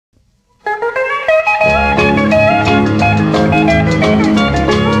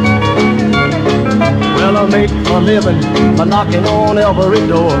I make a living by knocking on every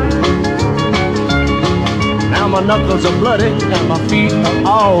door. Now my knuckles are bloody and my feet are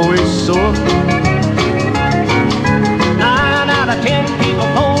always sore. 9 out of 10 people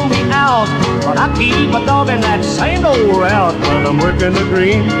pull me out, but I keep a dog in that same old route when I'm working the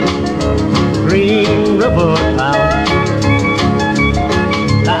Green River town.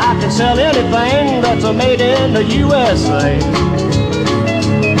 Now I can sell anything that's made in the USA,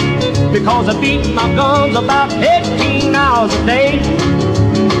 because I beat my guns about 18 hours a day.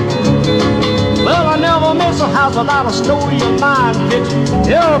 Well, I never miss a house without a story of mine pitch.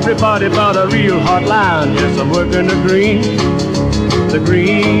 Everybody about a real hot line. Yes, I'm working the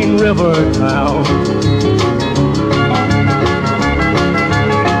Green River town.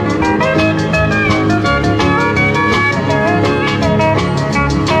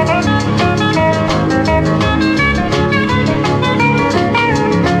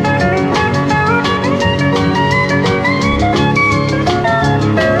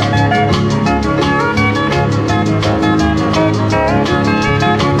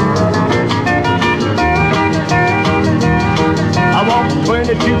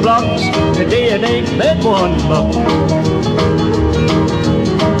 Blocks a day and ain't bet one buck.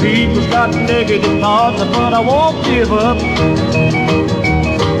 People got negative thoughts, but I won't give up.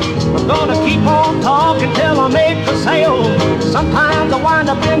 I'm gonna keep on talking till I make a sale. Sometimes I wind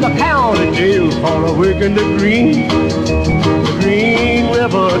up in the county jail for a work in the Green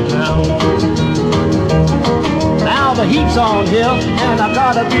River town. Now the heat's on here and I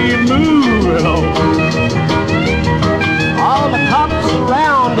gotta be moving on. All the cops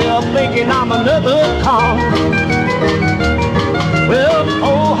around, they're thinking I'm another cop. Well,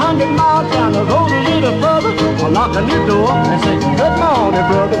 400 miles down the road a little further, I'll knock on your door and say, good morning,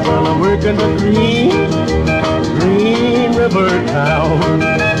 brother. Well, I'm working the Green River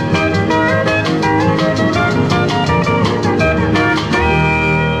town.